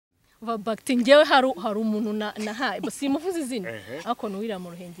va bakti ngewe hari umuntu nahaye simuvuze izina ako nuwira mu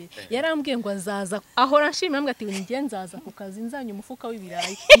ruhengeri yarambwiye ngo azaza ahora nshimira mbwa ati ngiye nzaza ku kazi nzanye umufuka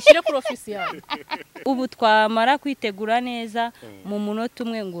w'ibirayi ishyire kuri office yawe ubu twamara kwitegura neza mu munota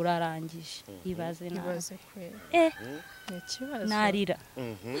umwe ngo urarangije ibaze nawe Narira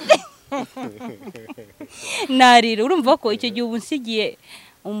Narira urumva ko icyo gihe Unsigiye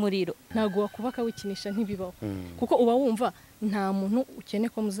Umuriro Ntago Wakubaka Wikinisha ntibibaho kuko uba wumva nta muntu ukene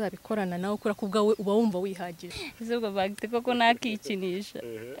ko muzabikorana nawe kura kubwawe uba wumva wihagije izubwo bagite koko nakikinisha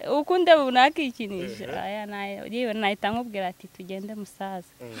ukunde nakikinisha aya nayo yewe nahita nkubwira ati tugende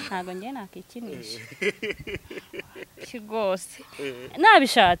musaza ntago ngiye nakikinisha kigose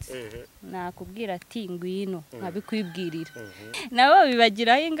nabishatse nakubwira ati ngwino nkabikwibwirira nabo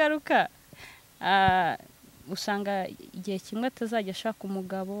bibagiraho ingaruka usanga igihe kimwe atazajya ashaka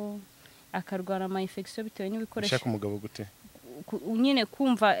umugabo akarwara ama infection bitewe n'ibikoresho ashaka umugabo gute nyine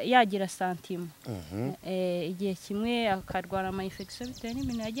kumva yagira santima igihe kimwe akarwara ama infection bitewe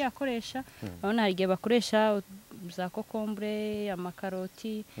n'ibintu yagiye akoresha abona hari igihe bakoresha za kokombure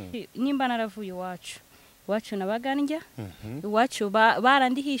amakaroti nimba naravuye iwacu nabagandya iwacu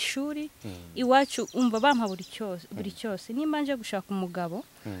barandiha ishuri iwacu umva bampa buri cyose nimba nje gushaka umugabo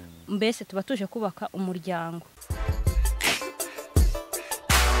mbese tuba tuje kubaka umuryango.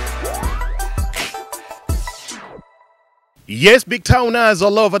 Yes, BigTowners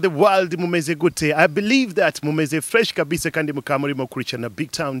all over the world, mumeze gute. I believe that mumeze fresh kabisa kandi mukamuri mukurikirana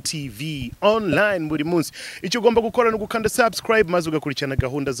BigTown TV online buri munsi. Icyo ugomba gukora no gukanda subscribe maze ugakurikirana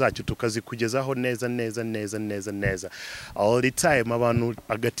gahunda zacu tukazikugezaho neza. All the time abantu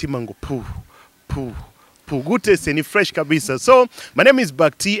agatima ngo gute se ni fresh kabisa. So, my name is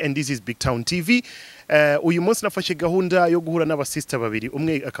Bakti and this is BigTown TV. Uyu munsi nafashe gahunda yo guhura n'abasister babiri.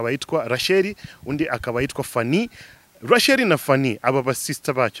 Umwe akaba yitwa Rachel, undi akaba yitwa Fanny. Rachel na Fanny aba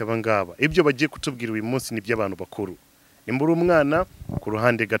basista bacu abangaba ibyo bagiye kutubwira uyu munsi ni by'abantu bakuru nimbura umwana ku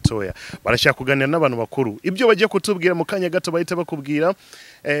ruhande gatoya barashaka kuganira n'abantu bakuru ibyo bagiye kutubwira mu kanya gato bahita bakubwira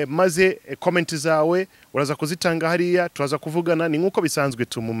maze comment zawe uraza kuzitanga hariya turaza kuvugana ni nkuko bisanzwe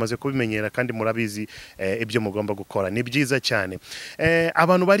tumumaze kubimenyera kandi murabizi ibyo mugomba gukora ni byiza cyane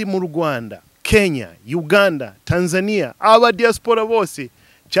abantu bari mu Rwanda Kenya Uganda Tanzania aba diaspora bose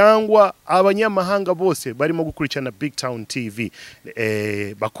cyangwa abanyamahanga bose barimo gukurikirana BigTown TV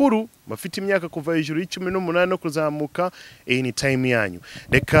bakuru bafite imyaka kuva hejuru y'18 no kuzamuka any time yanyu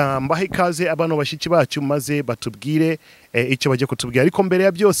reka mbahe kaze abantu bashiki bacu maze batubwire icyo bagiye kutubwira ariko mbere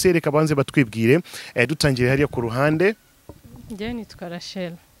ya byose reka banze batwibwire dutangire hariya ku ruhande ngiye nitwa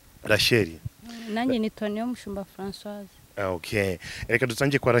Rachel nanjye ni Tony Mushumba Françoise. Okay. Reka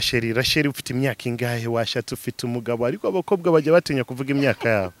dutangiye kwa Rachel. Rachel ufite imyaka ingahe washatse ufite umugabo ariko abakobwa bajya batinya kuvuga imyaka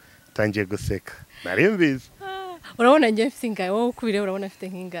yabo. Tangiye guseka. Nari mbizi. Urabona ngiye mfite ingahe wowe ukubire urabona afite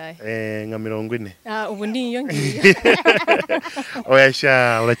nk'ingahe? Nka 40. Ubu niyo ngiye.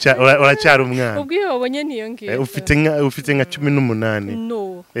 Oyasha uracyari umwana. Ubwo iyo ubonye niyo ngiye. Ufite nka 18.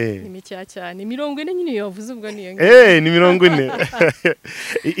 No. Ni micya cyane. 40 nyine yavuze ubwo niyo ngiye. Ni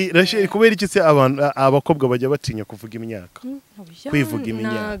 40. Rachel kubera iki se abantu abakobwa bajya batinya kuvuga imyaka? Kwivuga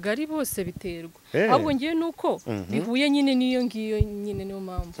imyaka. Nagari bose biterwa. Ahubwo ngiye nuko bihuye nyine niyo ngiyo nyine niyo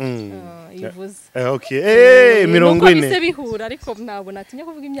mpamvu. Yivuze. Okay. 40. Bise bihura ariko ntabwo natinya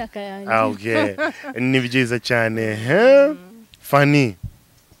kuvuga imyaka yanjye. Okay. Ni byiza cyane. Fanny.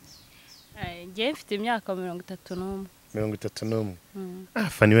 Ngiye mfite imyaka 31. 31.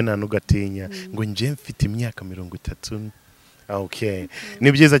 Fanny we nanugatinya ngo ngiye mfite imyaka 30. Okay.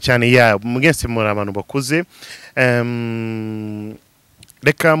 Ni byiza cyane ya mwese muri abantu bakuze.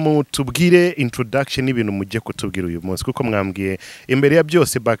 Reka mutubwire introduction y'ibintu mujye kutubwira uyu munsi kuko mwambwiye imbere ya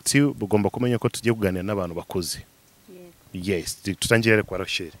byose Bakti bugomba kumenya ko tugiye kuganira n'abantu bakuze. Yes, tutangire kwa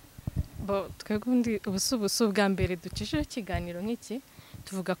Rachel. Twekundi ubusubusu bwa mbere dukije ikiganiro nk'iki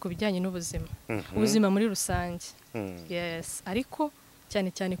tuvuga ku bijyanye n'ubuzima. Ubuzima muri rusange. Yes, ariko cyane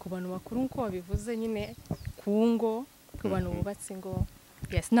ku bantu bakuru nko babivuze nyine ku ngo ku bantu bubatse ngo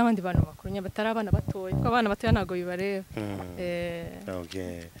yes n'abandi bantu bakuru nyabatari abana batoya ko abana batoya ntago bibareba.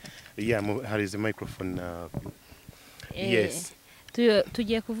 Okay. Yeah, here is the microphone now. Yes.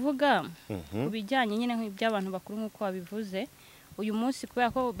 Tugiye kuvuga kubijyanye nyine nk'iby'abantu bakuru nkuko babivuze uyu munsi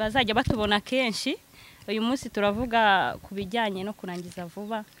kubera ko bazajya batubona kenshi uyu munsi turavuga kubijyanye no kurangiza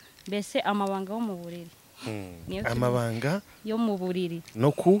vuba mbese amabanga yo mu buriri. Amabanga yo mu buriri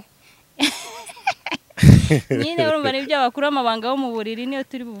no ku nyine urumva n'ibyo abakuru amabanga yo mu buriri niyo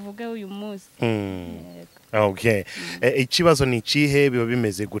turi buvuge uyu munsi. Okay. Ikibazo ni kihe biba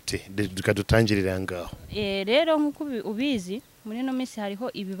bimeze gute dukadutangirira ngaho? Rero nkuko ubizi muri no minsi hariho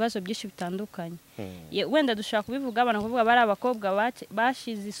ibibazo byinshi bitandukanye wenda dushaka kubivuga abantu kuvuga bari abakobwa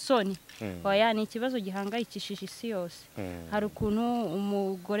bashize isoni oya ni ikibazo gihangayikishije isi yose hari ukuntu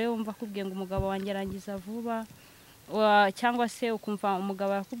umugore wumva akubwiye ngo umugabo wanjye arangiza vuba cyangwa se ukumva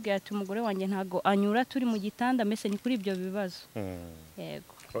umugabo yakubwiye ati umugore wanjye ntago anyura turi mu gitanda mbese ni kuri ibyo bibazo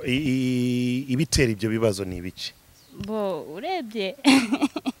yego ibitera ibyo bibazo ni ibiki bo urebye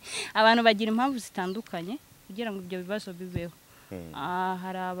abantu bagira impamvu zitandukanye kugira ngo ibyo bibazo bibeho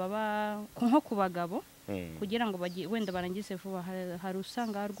hari ababa nko ku bagabo kugira ngo wenda barangize vuba hari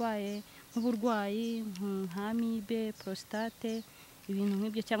usanga arwaye nk'uburwayi nk'amibe prostate ibintu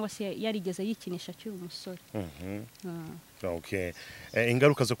nk'ibyo cyangwa se yarigeze yikinisha cy'uyu musore okay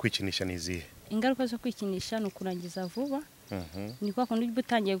ingaruka zo kwikinisha ni izihe ingaruka zo kwikinisha ni ukurangiza vuba ni kwa kundi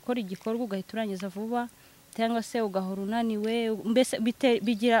utangiye gukora igikorwa ugahita urangiza vuba cyangwa se ugahora unaniwe mbese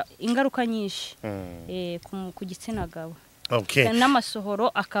bigira ingaruka nyinshi ku gitsina gabo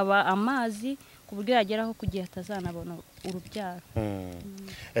n'amasohoro akaba amazi ku buryo yageraho kugihe atazanabona urubyaro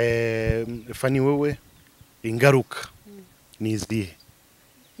Fani wowe ingaruka ni izihe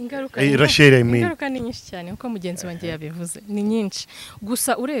ingaruka ni nyinshi cyane uko mugenzi wanjye yabivuze ni nyinshi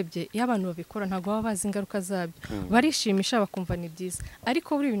gusa urebye iyo abantu babikora ntabwo baba bazi ingaruka zabyo barishimisha bakumva ni byiza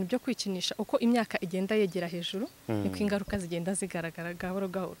ariko buri ibintu byo kwikinisha uko imyaka igenda yegera hejuru niko ingaruka zigenda zigaragara gahoro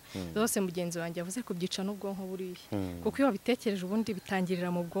gahoro zose mugenzi wanjye yavuze ko byica n'ubwonko buriya kuko iyo wabitekereje ubundi bitangirira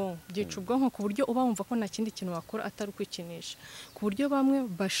mu bwonko byica ubwonko ku buryo uba wumva ko nta kindi kintu wakora atari ukwikinisha ku buryo bamwe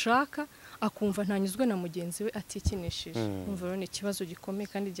bashaka akumva ntanyuzwe na mugenzi we atikinishije umva rero ni ikibazo gikomeye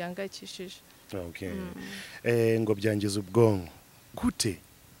kandi gihangayikishije ngo byangiza ubwonko gute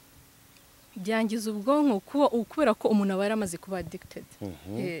byangiza ubwonko kubera ko umuntu aba yaramaze kuba addicted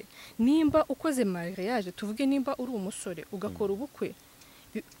nimba ukoze mariage tuvuge nimba uri umusore ugakora ubukwe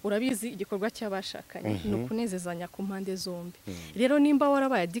urabizi igikorwa cy'abashakanye ni ukunezezanya ku mpande zombi rero nimba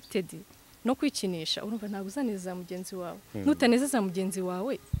warabaye addicted no kwikinisha urumva ntabwo uzaneza mugenzi wawe nutanezeza mugenzi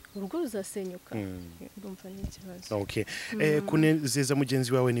wawe urugo ruzasenyuka urumva ni ikibazo okay kunezeza mugenzi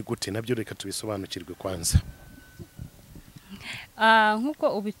wawe ni gute nabyo reka tubisobanukirwe kwanza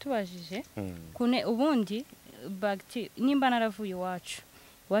nkuko ubitubajije ubundi nimba naravuye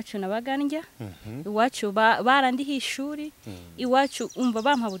iwacu nabagandya iwacu barandiha ishuri iwacu umva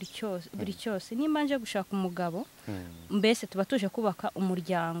bampa buri cyose nimba nje gushaka umugabo mbese tuba tuje kubaka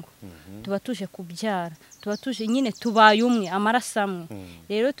umuryango tuba tuje kubyara tuba tuje nyine tubaye umwe amaraso amwe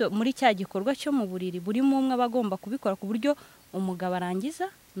rero muri cya gikorwa cyo mu buriri burimo umwe abagomba kubikora ku buryo umugabo arangiza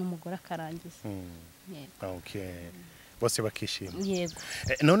n'umugore akarangiza bose bakishima yego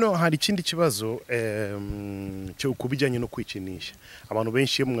noneho hari ikindi kibazo cyo kubijyanye no kwikinisha abantu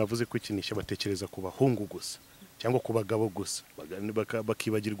benshi iyo mwavuze kwikinisha batekereza ku bahungu gusa cyangwa ku bagabo gusa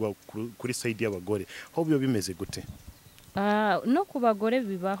bakibagirwa kuri side y'abagore aho biba bimeze gute no ku bagore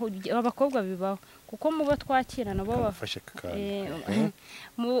bibaho abakobwa bibaho kuko mu bo twakira nabo bafashe kakana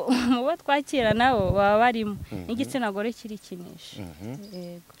mu bo twakira nabo baba barimo n'igitsina gore kirikinisha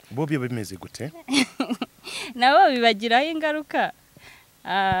yego bo biba bimeze gute nabo bibagiraho ingaruka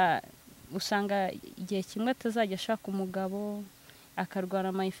usanga igihe kimwe atazajya ashaka umugabo akarwara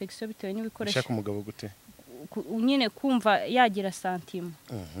ama infection bitewe n'ibikoresho ashaka umugabo gute nyine kumva yagira santima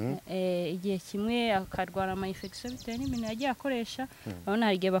igihe kimwe akarwara ama infection bitewe n'ibintu yagiye akoresha urabona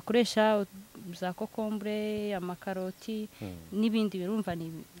hari igihe bakoresha za kokombure amakaroti n'ibindi birumva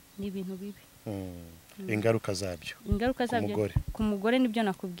ni ibintu bibi ingaruka zabyo ku mugore nibyo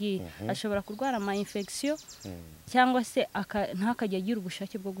nakubwiye ashobora kurwara ama infection cyangwa se ntakajya agira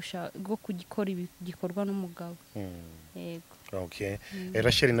ubushake bwo kugikora igikorwa n'umugabo yego okay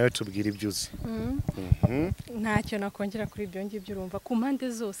Rachel nawe tubwira ibyo uzi ntacyo nakongera kuri ibyo ngibyo urumva ku mpande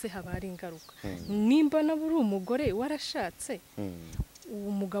zose haba hari ingaruka nimba naburi umugore warashatse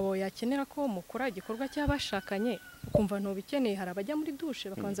umugabo yakenera ko mukora igikorwa cy'abashakanye ukumva ntubikeneye hari abajya muri dushe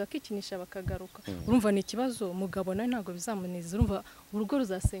bakabanza bakikinisha bakagaruka urumva ni ikibazo umugabo nawe ntabwo bizamuneza urumva urugo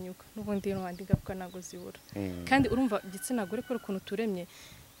ruzasenyuka n'ubundi n'abandi ingaruka ntabwo zibura kandi urumva igitsina gore ko ukuntu turemye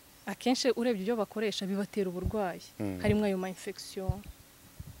akenshi urebye ibyo bakoresha bibatera uburwayi harimo ayo ma infection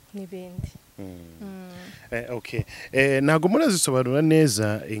n'ibindi okay ntabwo murazisobanura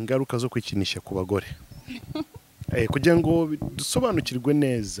neza ingaruka zo kwikinisha ku bagore kugira ngo dusobanukirwe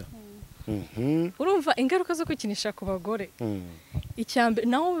neza urumva ingaruka zo kwikinisha ku bagore icyambe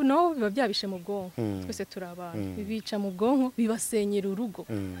naho biba byabishe mu bwonko twese turi abantu bibica mu bwonko bibasenyera urugo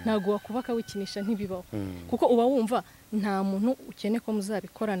ntago wakubaka wikinisha ntibibaho kuko uba wumva nta muntu ukene ko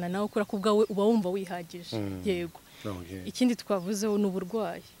muzabikorana nawe ukora ku bwawe uba wumva wihagije yego ikindi twavuzeho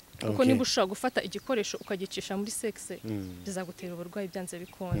n'uburwayi kuko niba ushaka gufata igikoresho ukagicisha muri sexe bizagutera uburwayi byanze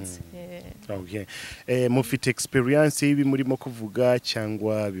bikunze. Okay. Mufite experience y'ibi murimo kuvuga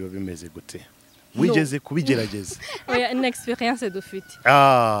cyangwa biba bimeze gute? Wigeze kubigerageza? Oya, ni experience dufite.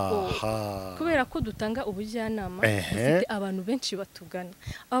 Kubera ko dutanga ubujyanama, dufite abantu benshi batugana.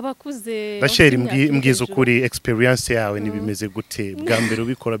 Abakuze Rasheli, mbwiza ukuri experience yawe nibimeze gute? Bwa mbere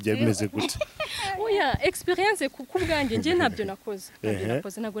ubikora bya bimeze gute? Oya, experience ku bwanjye nje ntabyo nakoze.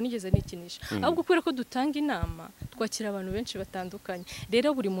 Ntabwo nigeze nikinisha. Ahubwo kubera ko dutanga inama, twakira abantu benshi batandukanye.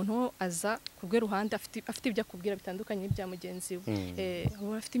 Rero buri muntu aza kubwe ruhande afite ibyo akubwira bitandukanye n'ibya mugenzi we.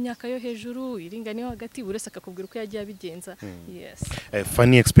 Afite imyaka yo hejuru, niyo hagati buri wese akakubwira uko yagiye abigenza. Yes.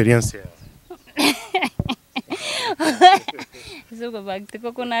 Funny experience yawe. Izuba bagite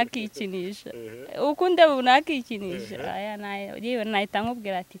koko nakikinisha. Ukunde nakikinisha. Aya nayo yewe nahita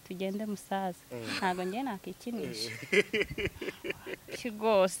nkubwira ati tugende musaza. Ntago ngiye nakikinisha.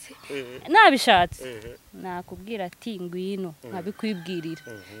 Kigose. Nabishatse. Nakubwira ati ngwino nkabikwibwirira.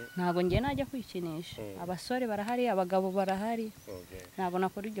 Ntago ngiye najya kwikinisha. Abasore barahari, abagabo barahari. Ntago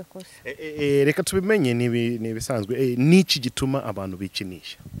nakora iryo kosa. Reka tubimenye nibisanzwe. Niki gituma abantu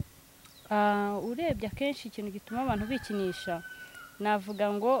bikinisha? Urebye akenshi ikintu gituma abantu bikinisha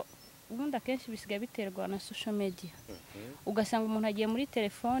navuga ngo ubundi akenshi bisigaye biterwa na social media. Ugasanga umuntu agiye muri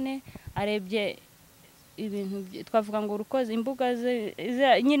telefone arebye ibintu twavuga ngo urukoze imbuga ze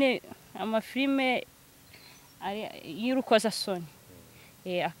nyine amafilme y'urukoza soni.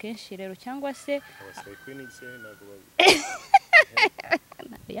 Akenshi rero cyangwa se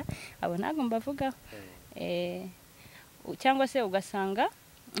abo ntago mbavuga. Cyangwa se ugasanga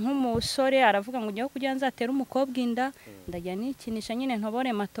nk'umusore aravuga ngo ngiye kujya nzatera umukobwa inda ndajya nikinisha nyine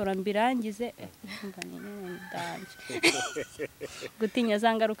ntobore matora mbirangize ndanje gutinya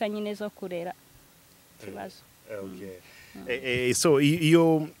zangaruka nyine zo kurera kibazo. So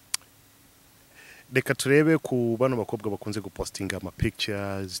iyo reka turebe ku bano bakobwa bakunze gupostinga ama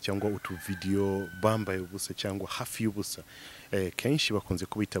pictures cyangwa utu video bambaye ubusa cyangwa hafi y'ubusa, kenshi bakunze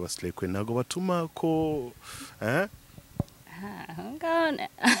kubita abaslekwe. Ntago batuma ko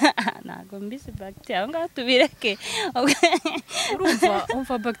ntago mbisi bagiti aho ngaho tubireke.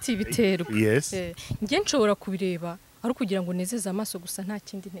 Urumva bagiti biterwa. Nge nshobora kubireba ari kugira ngo nezeze amaso gusa nta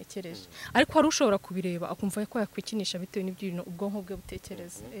kindi ntekereje, ariko hari ushobora kubireba akumva ko yakwikinisha bitewe n'ibyo ubwonko bwe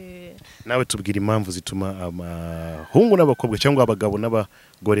butekereza. Nawe tubwira impamvu zituma abahungu n'abakobwa cyangwa abagabo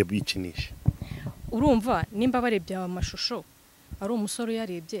n'abagore bikinisha. Urumva nimba barebye amashusho ari umusore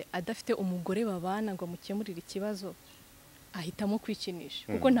yarebye adafite umugore babana ngo amukemurire ikibazo, ahitamo kwikinisha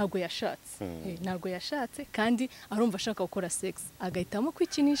kuko ntago yashatse kandi arumva ashaka gukora sex, agahitamo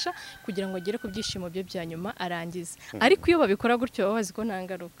kwikinisha kugira ngo agere ku byishimo bye bya nyuma arangize. Ariko iyo babikora gutyo baba bazi ko nta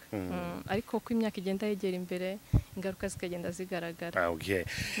ngaruka. Ariko uko imyaka igenda yegera imbere ingaruka zikagenda zigaragara.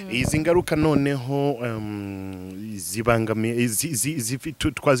 Izi ngaruka noneho zibangamiye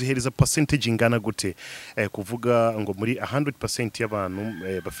twazihereza percentage ingana gute? Kuvuga ngo muri 100% y'abantu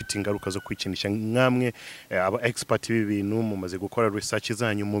bafite ingaruka zo kwikinisha, nkamwe aba expert b'ibintu mumaze gukora research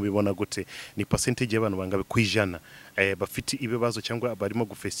zanyu mubibona gute? Ni percentage y'abantu bangabe kwijana bafite ibibazo cyangwa barimo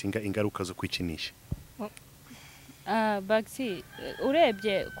gufesinga ingaruka zo kwikinisha? Bagsi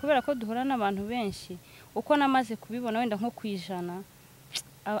urebye kubera ko duhura n'abantu benshi, uko namaze kubibona wenda nko kwijana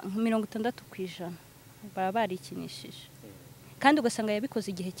 60% baba barikinishije, kandi ugasanga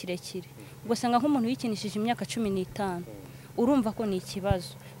yabikoze igihe kirekire. Ugasanga nk'umuntu yikinishije imyaka 15, urumva ko ni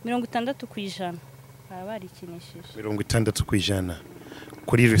ikibazo. 60% baba barikinishije. 60%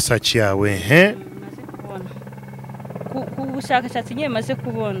 kuri research yawe maze kubona ku bushakashatsi nyine maze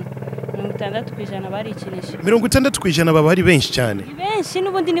kubona 60% barikinishije. 60% baba ari benshi cyane. Benshi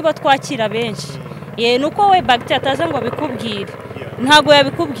n'ubundi nibo twakira benshi. Nuko we bagiti ataza ngo abikubwire, ntago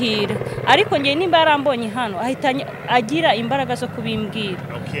yabikubwira, ariko ngiye nimba yarambonye hano ahitanye agira imbaraga zo kubimbwira.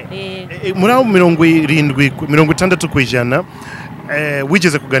 Muri 60%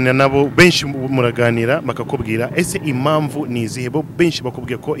 wigeze kuganira nabo benshi muraganira bakakubwira ese impamvu ni izihe? Bo benshi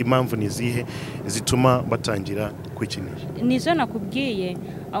bakubwiye ko impamvu ni izihe zituma batangira kwikinisha? Nizo nakubwiye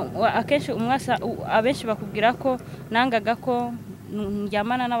akenshi abenshi bakubwira ko nangaga ko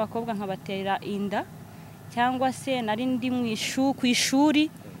njyamana n'abakobwa nkabatera inda, cyangwa se nari ndi ku ishuri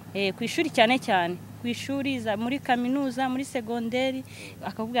cyane cyane ku ishuri muri kaminuza muri segonderi,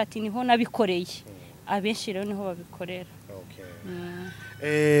 akavuga ati niho nabikoreye. Abenshi rero niho babikorera.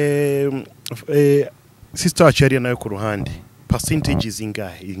 Sister Achari nayo ku ruhande, percentage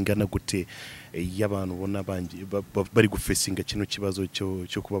ingana gute y'abantu ubona bari gufesinga kino kibazo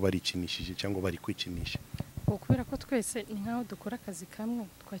cyo kuba barikinishije cyangwa bari kwikinisha? Kubera ko twese ni nkaho dukora akazi kamwe,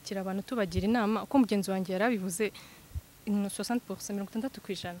 twakira abantu tubagira inama. Uko mugenzi wanjye yarabivuze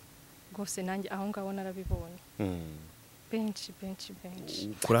 60% rwose nanjye aho ngaho narabibonye benshi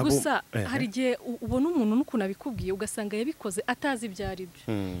Kurabo- gusa hari igihe ubona umuntu n'ukuntu abikubwiye ugasanga yabikoze atazi ibyo ari byo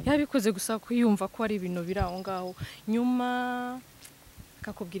yabikoze gusa kuyumva ko ari ibintu biri aho ngaho nyuma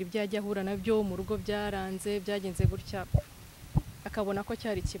akakubwira ibyo yajya ahura nabyo mu rugo byaranze byagenze gutya akabona ko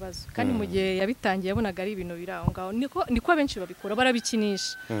cyari ikibazo kandi mu gihe yabitangiye yabonaga ari ibintu biri aho ngaho niko benshi babikora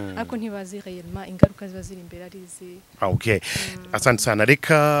barabikinisha ariko ntibazi réellement ingaruka ziba ziri imbere ari izi. Okay, asante sana.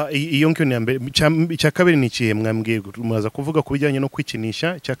 Reka iyo ngiyo ni mbere cya kabiri ni ikihe mwambwiye muraza kuvuga ku bijyanye no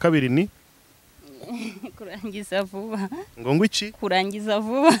kwikinisha. Cya kabiri ni kurangiza vuba. ngo iki? Kurangiza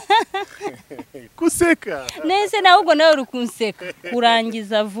vuba. Kuseka. Nese nawe ubwo nawe uri kunseka.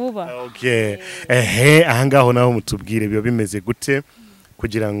 Kurangiza vuba. Okay. Aha ngaho naho mutubwire biba bimeze gute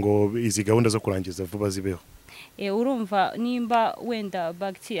kugira ngo izi gahunda zo kurangiza vuba zibeho. Urumva nimba wenda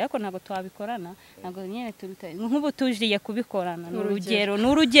BigTown ariko ntago twabikorana ntago nyene turuta nk'ubu tujiye kubikorana n'urugero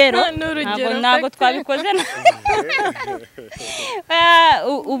ntago twabikoze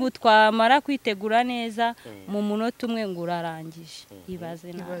ubu twamara kwitegura neza mu munota umwe ngo urarangije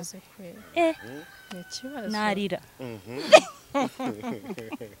ibaze nawe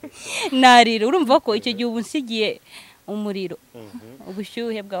narira urumva ko icyo gihe Unsigiye umuriro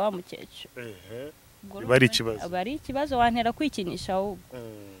ubushyuhe bwa wa mukecuru bari ikibazo wantera kwikinisha ahubwo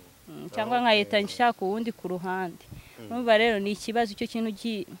cyangwa nkayeta nshaka uwundi ku ruhande urumva rero ni ikibazo icyo kintu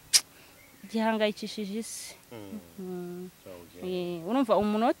gihangayikishije isi urumva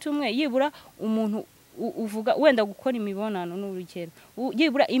umunota umwe yibura umuntu uvuga wenda gukora imibonano n'urugero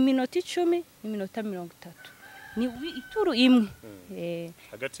yibura iminota 10 n'iminota 30 ni ituru imwe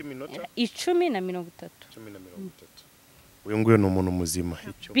hagati iminota 10 na 30 uyu nguyu ni umuntu muzima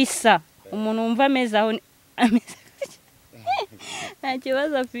bisa umuntu wumva ameze aho nta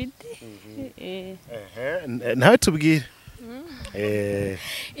kibazo afite nawe tubwire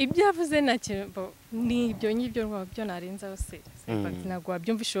ibyo yavuze nacyo ni ibyo ngibyo byo narenza hose ntabwo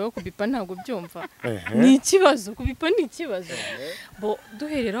wabyumvisheho kubipa ntabwo byumva ni ikibazo kubipa ni ikibazo bo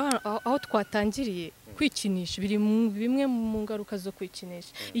duherera aho twatangiriye kwikinisha biri bimwe mu ngaruka zo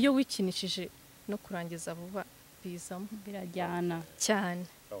kwikinisha iyo wikinishije no kurangiza vuba bizamo birajyana cyane.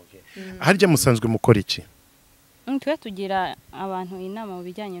 harya musanzwe mukora iki? Twe tugira abantu inama mu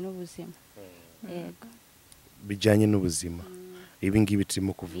bijyanye n'ubuzima. Yego. Bijyanye n'ubuzima. Ibi ngibi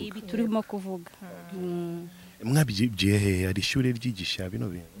turimo kuvuga. Mwabyigiye he? Ari ishuri ryigisha bino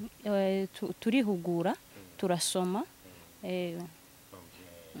bintu? Turihugura, turasoma.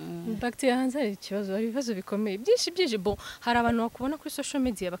 BigTown hanze hari ikibazo, hari ibibazo bikomeye byinshi bo hari abantu bakubona kuri social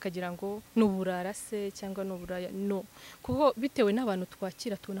media bakagira ngo nuburara se cyangwa nuburaya no kuko bitewe n'abantu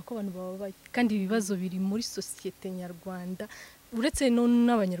twakira tubona ko abantu bababaye kandi ibibazo biri muri societe nyarwanda uretse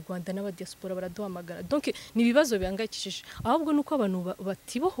n'abanyarwanda n'abadiaspora baraduhamagara donc ni ibibazo bihangayikishije ahubwo nuko abantu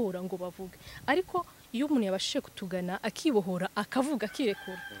batibohora ngo bavuge ariko iyo umuntu yabashije kutugana akibohora akavuga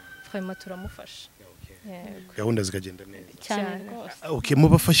akirekura vraiment turamufasha. Gahunda zikagenda neza cyane. Okay,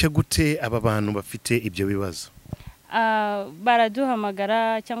 mubafasha gute aba bantu bafite ibyo bibazo?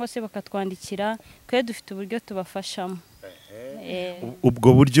 Baraduhamagara cyangwa se bakatwandikira twe dufite uburyo tubafashamo.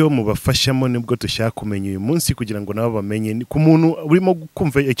 Ubwo buryo mubafashamo nibwo dushaka kumenya uyu munsi kugira ngo nabo bamenye ku muntu urimo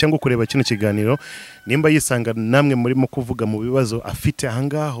kumva cyangwa kureba kino kiganiro nimba yisanga namwe murimo kuvuga mu bibazo afite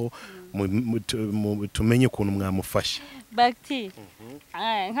ahangaho tumenye ukuntu mwamufasha. BigTown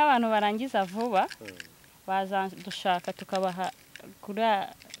nk'abantu barangiza vuba baza dushaka tukabaha kuri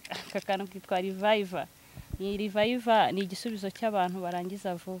akakantu kitwa reviver. Ni reviver ni igisubizo cy'abantu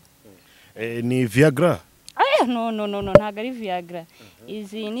barangiza vuba. Ni Viagra? No ntago ari Viagra.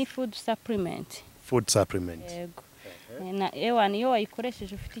 Izi ni food supplement. Food supplement. Yego. Niyo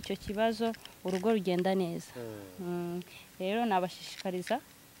wayikoresheje ufite icyo kibazo urugo rugenda neza. Rero nabashishikariza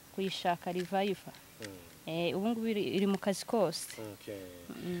kuyishaka reviver. Ubu ngubu iri mu kazi kose.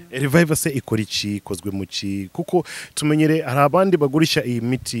 Reviver se ikora iki, ikozwe mu ki? Kuko tumenyere hari abandi bagurisha iyi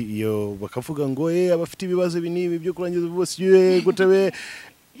miti iyo bakavuga ngo abafite ibibazo binibi byo kurangiza bose gutebe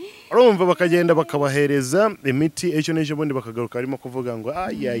urumva bakagenda bakabahereza imiti ejo n'ejo bundi bakagaruka arimo kuvuga ngo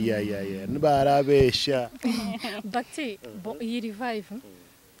barabesha. BigTown iyi reviver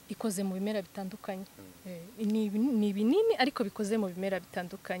ikoze mu bimera bitandukanye. Ni binini ariko bikoze mu bimera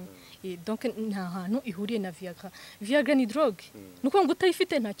bitandukanye. Donc nta hantu ihuriye na Viagra. Viagra ni drogue. Nuko ngo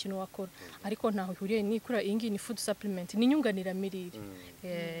utayifite nta kintu wakora. Ariko ntaho ihuriye n'ikura ingi ni food supplement. Ni nyunganira mirire.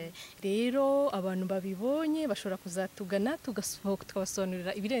 Rero abantu babibonye bashobora kuzatugana tugasohoka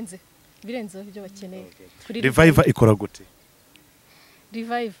tukabasobanurira ibirenze ibyo bakeneye. Reviver ikora gute?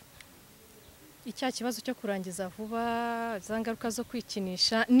 Reviver icya kibazo cyo kurangiza vuba zangaruka zo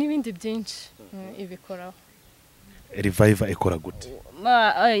kwikinisha n'ibindi byinshi ibikoraho. reviver ikora gute?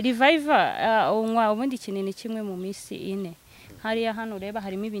 Reviver unywa ubundi kinini kimwe mu minsi 4 hariya hano ureba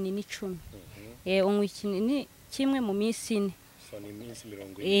harimo ibinini 10 unywa ikinini kimwe mu minsi 4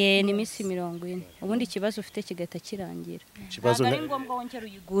 ni minsi 40 ubundi ikibazo ufite kigahita kirangira Ikibazo ari ngombwa wongera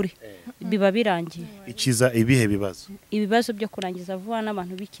uyigure biba birangiye ikiza ibihe ibibazo byo kurangiza vuba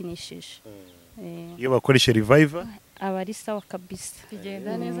n'abantu bikinishije iyo bakoresha reviver aba ari sawa kabisa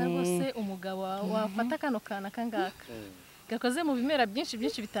bigenda neza rwose umugabo wafata kano kana kangaka gakoze mu bimera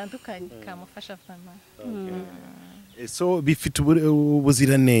byinshi bitandukanye kamufasha fana so bifite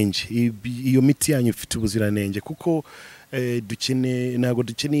ubuziranenge iyo miti yanyu ifite ubuziranenge kuko ntago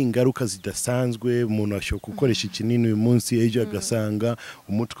dukeneye ingaruka zidasanzwe umuntu ashobora gukoresha ikinini uyu munsi ejo agasanga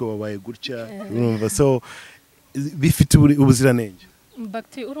umutwe wabaye gutya urumva so bifite ubuziranenge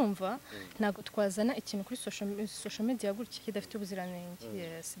Bakti urumva ntago twazana ikintu kuri social media gutya kidafite ubuziranenge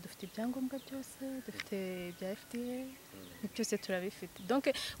yes dufite ibyangombwa byose dufite bya FDA byose turabifite donc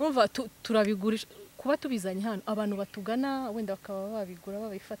urumva turabigurisha kuba tubizanye hano abantu batugana wenda bakaba babigura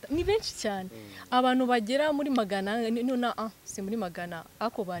babifata ni benshi cyane abantu bagera muri magana si muri magana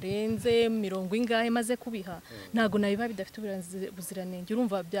ako barenze 70 ingahe maze kubiha ntago nabiba bidafite ubuziranenge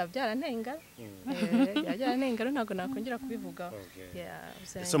urumva byaranenga byaranenga ntago nakongera kubivuga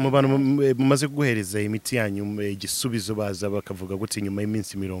so mu bantu mumaze guhereza imiti yanyu igisubizo baza bakavuga gute nyuma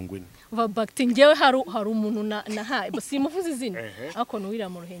y'iminsi 40 uva Bakti ngewe hari umuntu nahaye simuvuze izina ako nuwira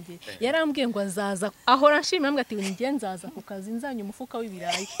mu ruhengeri yarambwiye ngo azaza ahora nshimira mbwa ati ngiye nzaza ku kazi nzanye umufuka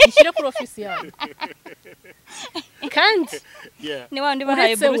w'ibirayi ishyire kuri office yawe kandi ni wandi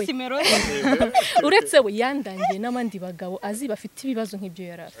bahaye Bruce Melody uretse we yandangiye n'abandi bagabo azi bafite ibibazo nk'ibyo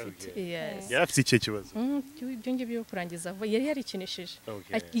yari afite yarafite icyo kibazo ibyo ngibyo kurangiza yari yarikinishije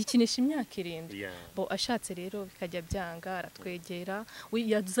yikinisha imyaka 7 bo ashatse rero bikajya byanga aratwegera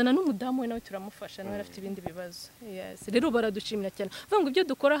yazana n'umudamu we nawe turamufasha nawe afite ibindi bibazo rero baradushimira cyane vuga ngo ibyo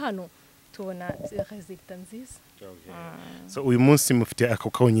dukora hano tubona resultat nziza so uyu munsi mufite ako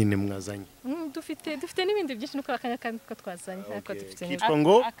konyine mwazanye dufite n'ibindi byinshi nuko akanya ko twazanye ariko dufite kitwa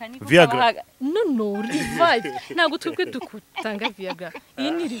ngo Viagra no revive ntago twebwe dukutanga Viagra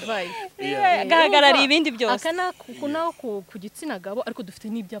iyi ni revive gahagarara ibindi byose akana kunaho ku gitsina gabo ariko dufite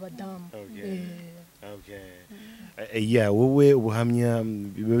n'iby'abadamu wowe ubuhamya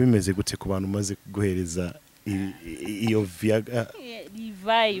biba bimeze gute ku bantu maze guhereza iyo Viagra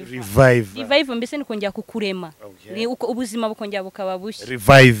revive mbese ni kongera kukurema ubuzima bukongera bukaba bushya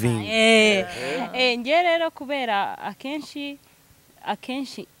reviving nge rero kubera akenshi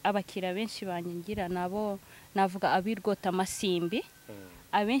abakira benshi banyigira nabo navuga abirgota amasimbi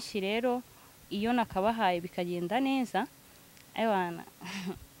abenshi rero iyo nakabahaye bikagenda neza aywana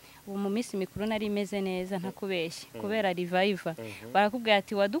ubu mu minsi mikuru nari imeze neza ntakubeshye kubera reviver barakubwira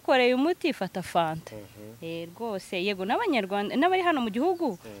ati wadukoreye umuti fata fanta rwose yego n'abanyarwanda n'abari hano mu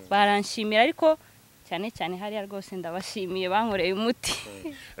gihugu baranshimira ariko cyane hariya rwose ndabashimiye bankoreye umuti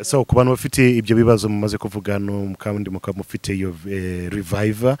so ku bantu bafite ibyo bibazo mumaze kuvuga no kandi mufite iyo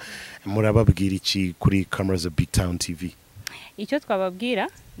reviver murababwira iki kuri cameras of BigTown TV? Icyo twababwira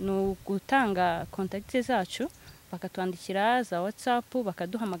ni ugutanga contact zacu bakatwandikira za WhatsApp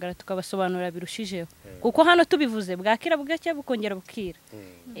bakaduhamagara tukabasobanurira birushijeho kuko hano tubivuze bwakira bugacya bukongera bukira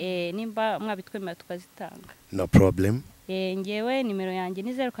nimba mwabitwemera tukazitanga no problem ngewe nimero yanjye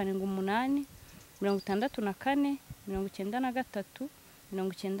ni 078 64 93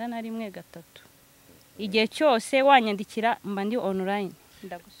 91 igihe cyose wanyandikira mba ndi online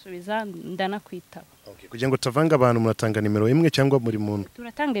ndagusubiza ndanakwitaba kugira ngo tavanga abantu muratanga nimero imwe cyangwa muri muntu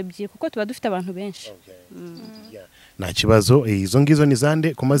turatanga ebyiri kuko tuba dufite abantu benshi nta kibazo izo ngizo ni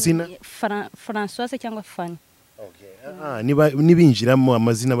zande ku mazina Françoise cyangwa Fanny nibinjiramo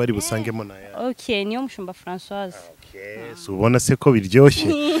amazina bari busangemo naya niyo mushumba Françoise so ubona se ko biryoshye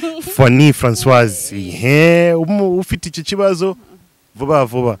Fanny Françoise ufite iki kibazo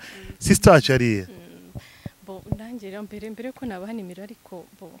vuba sister achariye ndangirira mbere ko nabaha nimero ariko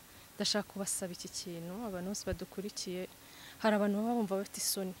ndashaka kubasaba iki kintu abantu bose badukurikiye hari abantu baba bumva bafite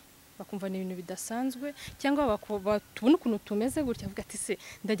isoni bakumva ni ibintu bidasanzwe cyangwa tubona ukuntu tumeze gutya avuga ati se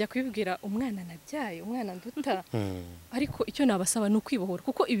ndajya kubibwira umwana nabyaye umwana nduta ariko icyo nabasaba ni ukwibohora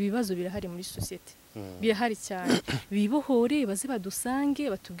kuko ibi bibazo birahari muri society birahari cyane bibohore baze badusange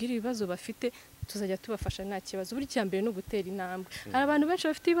batubwire ibibazo bafite tuzajya tubafasha nta kibazo buri cyambere no gutera intambwe hari abantu benshi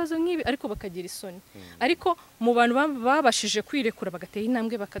bafite ibibazo nk'ibi ariko bakagira isoni ariko mu bantu babashije kwirekura bagatera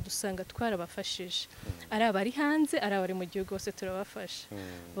intambwe bakadusanga twarabafashije ari abari hanze ari abari mu gihugu bose turabafasha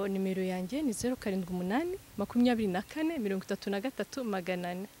nimero yanjye ni 078 24 33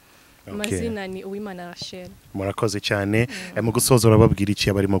 400 amazina ni Uwimana Rachel. Murakoze cyane. Mu gusoza urababwira iki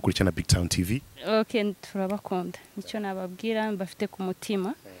abarimo kurikirana BigTown TV? Okay, turabakunda. Nicyo nababwira bafite ku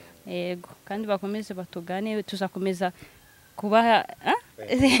mutima. Yego, kandi bakomeze batugane, tuzakomeza kubaha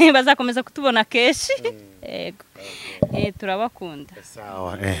bazakomeza kutubona keshi. Yego. Turabakunda.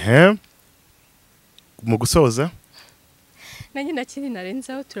 Sawa. Mu gusoza nanjye nakindi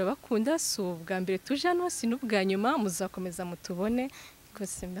narenzaho turabakunda si ubwa mbere tuje hano si n'ubwa nyuma muzakomeza mutubone.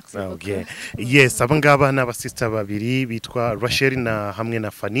 Okay. Yes, abangaba n'abasista babiri bitwa Rachel na hamwe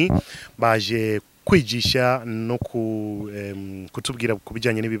na Fanny baje kwigisha no kutubwira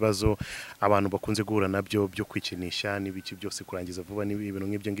kubijyanye n'ibibazo abantu bakunze guhura nabyo byo kwikinisha n'ibiki byose kurangiza vuba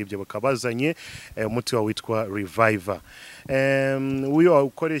n'ibintu ngibyo bakabazanye umuti wa witwa Reviver. Uyo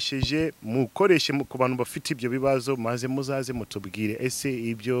ukoresheje mukoreshe ku bantu bafite ibyo bibazo maze muzaze mutubwire ese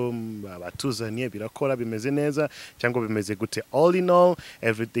ibyo batuzaniye birakora bimeze neza cyangwa bimeze gute. All in all,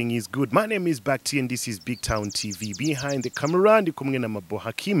 everything is good. My name is BigTown and this is BigTown TV. Behind the camera ndi kumwe na Mabo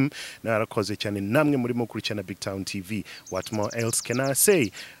Hakim narakoze cyane namwe murimo kurikirana BigTown TV. What more else can I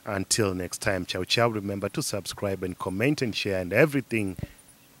say? Until next time, ciao ciao. Remember to subscribe and comment and share and everything.